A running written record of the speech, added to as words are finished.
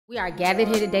We are gathered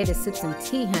here today to sip some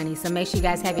tea, honey, so make sure you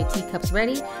guys have your teacups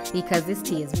ready because this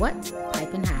tea is what?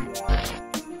 Piping hot.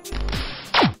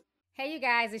 Hey, you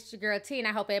guys, it's your girl T, and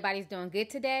I hope everybody's doing good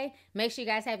today. Make sure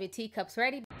you guys have your teacups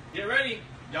ready. Get ready.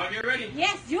 Y'all get ready.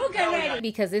 Yes, you get ready.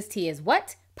 Because this tea is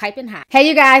what? Piping hot. Hey,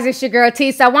 you guys, it's your girl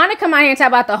T. So I want to come out here and talk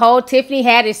about the whole Tiffany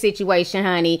Haddish situation,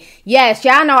 honey. Yes,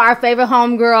 y'all know our favorite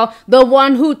homegirl, the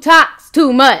one who talks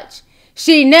too much.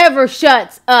 She never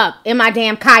shuts up in my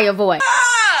damn Kaya voice.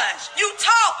 Gosh, you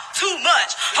talk too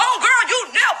much. Homegirl, you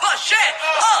never shut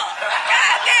up.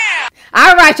 Goddamn.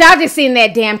 All right, y'all just seen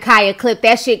that damn Kaya clip.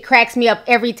 That shit cracks me up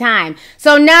every time.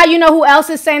 So now you know who else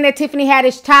is saying that Tiffany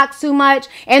Haddish talks too much?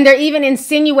 And they're even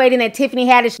insinuating that Tiffany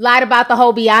Haddish lied about the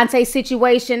whole Beyonce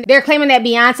situation. They're claiming that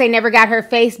Beyonce never got her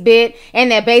face bit and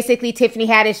that basically Tiffany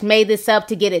Haddish made this up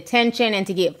to get attention and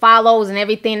to get follows and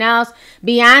everything else.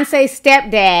 Beyonce's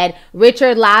stepdad,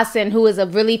 Richard Lawson, who is a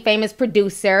really famous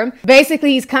producer,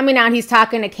 basically he's coming out, he's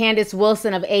talking to Candace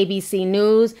Wilson of ABC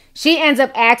News. She ends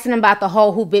up asking him about the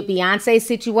whole who bit Beyonce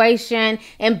situation,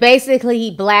 and basically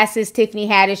he blasts Tiffany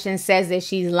Haddish and says that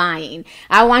she's lying.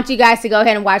 I want you guys to go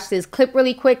ahead and watch this clip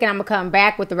really quick, and I'm gonna come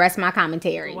back with the rest of my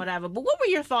commentary. Whatever. But what were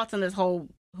your thoughts on this whole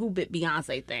who bit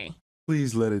Beyonce thing?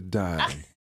 Please let it die.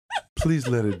 Please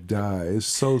let it die. It's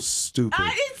so stupid.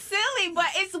 It's silly, but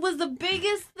it was the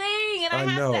biggest thing, and I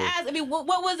have to ask. I mean, what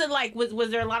was it like?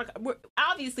 Was there a lot of?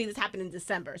 Obviously, this happened in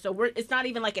December, so it's not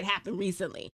even like it happened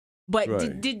recently. But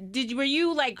right. were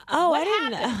you like? Oh, what I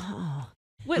didn't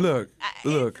happened?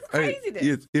 Look.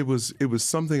 It was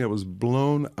something that was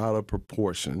blown out of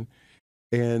proportion,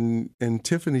 and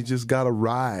Tiffany just got a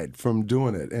ride from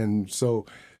doing it, and so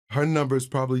her numbers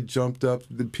probably jumped up.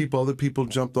 Other people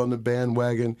jumped on the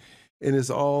bandwagon, and it's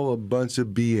all a bunch of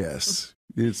BS.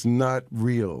 It's not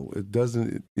real.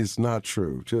 It's not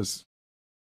true. Just.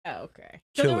 Oh, okay.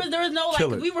 So there was no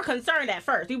like we were concerned at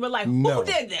first. We were like, who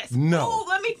did this? No.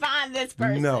 Let me find this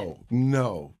person.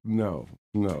 No.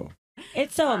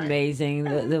 It's so amazing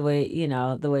the way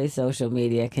the way social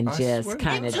media can just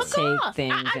kind of take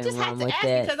things I just and had run to with ask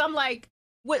it. Because I'm like,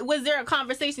 was there a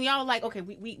conversation? Y'all were like, okay,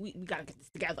 we gotta get this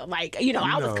together. Like,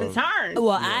 I was concerned.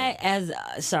 Well,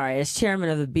 as chairman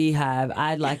of the Beehive,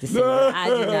 I'd like to say I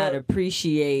do not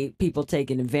appreciate people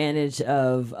taking advantage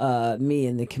of me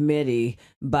and the committee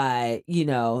by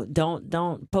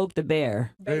don't poke the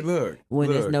bear. Hey, look.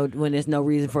 There's no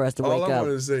reason for us to wake up. All I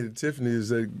want to say to Tiffany is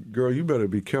that, girl, you better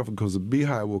be careful because the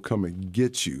Beehive will come and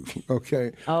get you.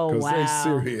 Okay? Oh wow. Because they're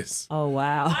serious. Oh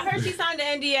wow. I heard she signed the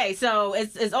NDA, so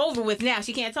it's over with now.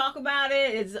 She can't talk about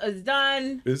it. It's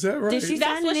done. Is that right? Did she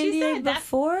sign an NDA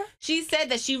before? She said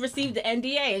that she received the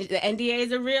NDA, and the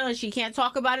NDAs are real, and she can't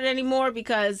talk about it anymore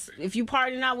because if you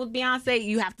partner out with Beyonce,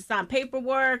 you have to sign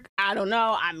paperwork. I don't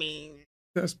know. I mean,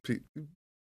 that's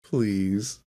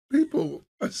please, people.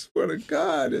 I swear to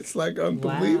God, it's like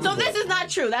unbelievable. So this is not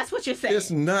true. That's what you're saying. It's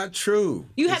not true.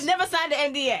 You have never signed the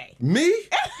NDA. Me?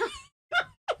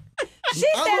 She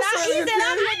said I'm your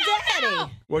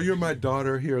daddy. Well, you're my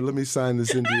daughter. Here, let me sign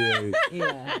this NDA.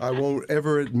 Yeah. I won't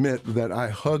ever admit that I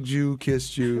hugged you,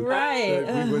 kissed you. Right.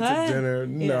 That we went to dinner.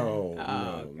 Yeah. No.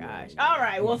 Oh, gosh. All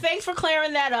right. Well, thanks for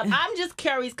clearing that up. I'm just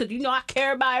curious because, I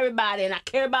care about everybody and I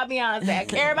care about Beyonce. I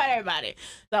care about everybody.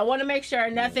 So I want to make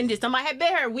sure nothing just somebody had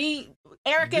bit her.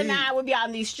 Erica and I would be out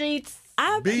in these streets.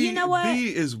 You know what?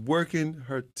 B is working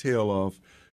her tail off.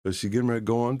 But she's getting ready to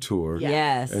go on tour.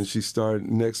 Yes. And she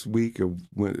started next week or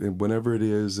whenever it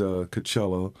is,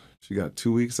 Coachella. She got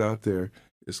 2 weeks out there.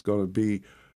 It's going to be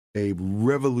a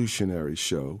revolutionary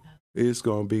show. It's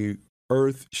going to be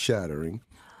earth-shattering.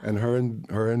 And her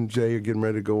and Jay are getting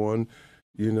ready to go on,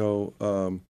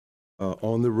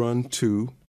 On the Run 2.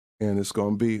 And it's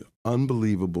going to be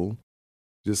unbelievable.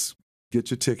 Just get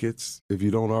your tickets. If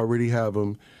you don't already have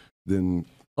them, then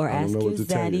I don't know what to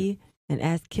tell you. And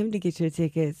ask him to get your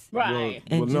tickets. Right.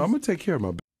 Well, no, I'm going to take care of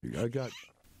my baby.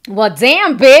 Well,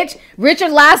 damn, bitch.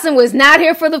 Richard Lawson was not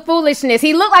here for the foolishness.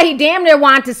 He looked like he damn near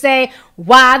wanted to say,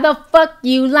 why the fuck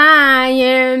you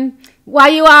lying? Why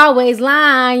you always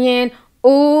lying?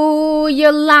 Ooh,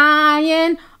 you're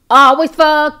lying. Always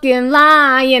fucking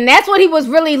lying. That's what he was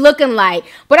really looking like.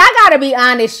 But I gotta be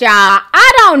honest, y'all.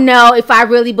 I don't know if I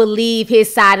really believe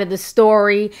his side of the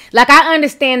story. Like, I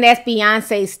understand that's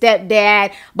Beyonce's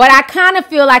stepdad, but I kind of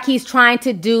feel like he's trying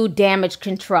to do damage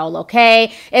control,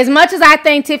 okay? As much as I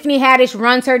think Tiffany Haddish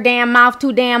runs her damn mouth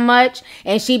too damn much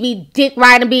and she be dick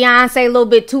riding Beyonce a little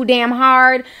bit too damn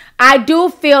hard, I do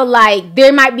feel like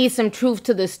there might be some truth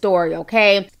to the story,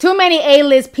 okay? Too many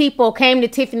A-list people came to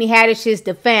Tiffany Haddish's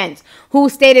defense who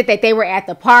stated that they were at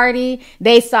the party,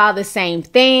 they saw the same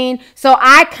thing. So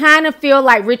I kind of feel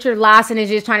like Richard Lawson is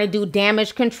just trying to do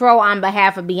damage control on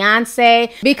behalf of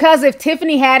Beyonce. Because if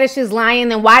Tiffany Haddish is lying,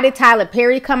 then why did Tyler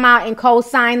Perry come out and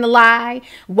co-sign the lie?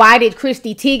 Why did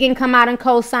Chrissy Teigen come out and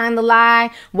co-sign the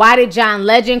lie? Why did John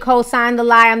Legend co-sign the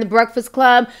lie on The Breakfast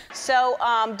Club? So,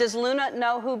 does Luna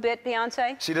know who bit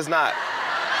Beyonce? She does not.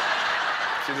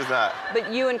 She does not.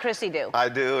 But you and Chrissy do. I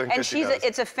do, and Chrissy does.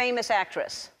 It's a famous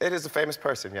actress. It is a famous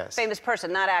person, yes. Famous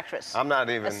person, not actress. I'm not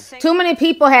even. Too many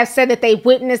people have said that they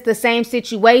witnessed the same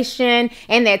situation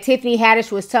and that Tiffany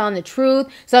Haddish was telling the truth.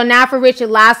 So now for Richard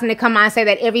Lawson to come on and say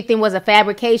that everything was a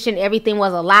fabrication, everything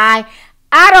was a lie,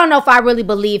 I don't know if I really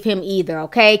believe him either,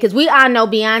 okay? Because we all know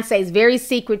Beyonce is very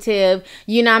secretive,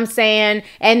 you know what I'm saying?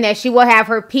 And that she will have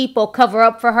her people cover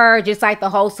up for her, just like the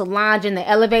whole Solange and the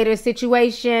elevator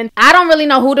situation. I don't really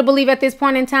know who to believe at this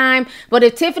point in time, but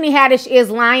if Tiffany Haddish is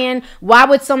lying, why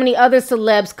would so many other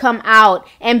celebs come out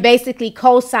and basically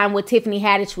co-sign what Tiffany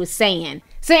Haddish was saying?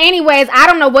 So anyways, I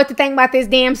don't know what to think about this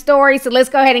damn story, so let's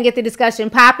go ahead and get the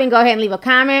discussion popping. Go ahead and leave a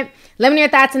comment. Let me know your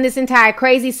thoughts on this entire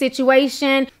crazy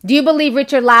situation. Do you believe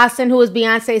Richard Lawson, who is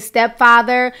Beyonce's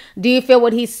stepfather? Do you feel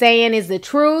what he's saying is the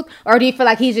truth? Or do you feel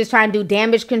like he's just trying to do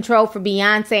damage control for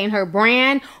Beyonce and her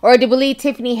brand? Or do you believe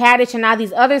Tiffany Haddish and all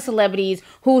these other celebrities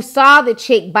who saw the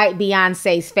chick bite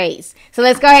Beyonce's face? So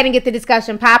let's go ahead and get the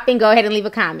discussion popping. Go ahead and leave a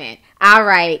comment. All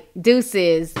right,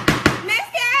 deuces.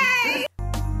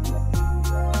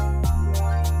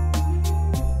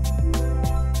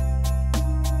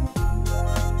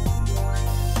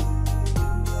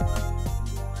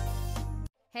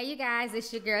 Hey you guys,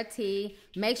 it's your girl T.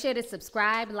 Make sure to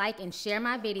subscribe, like, and share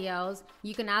my videos.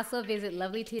 You can also visit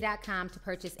Lovelyti.com to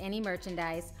purchase any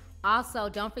merchandise. Also,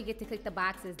 don't forget to click the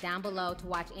boxes down below to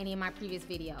watch any of my previous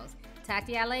videos. Talk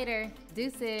to y'all later.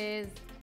 Deuces.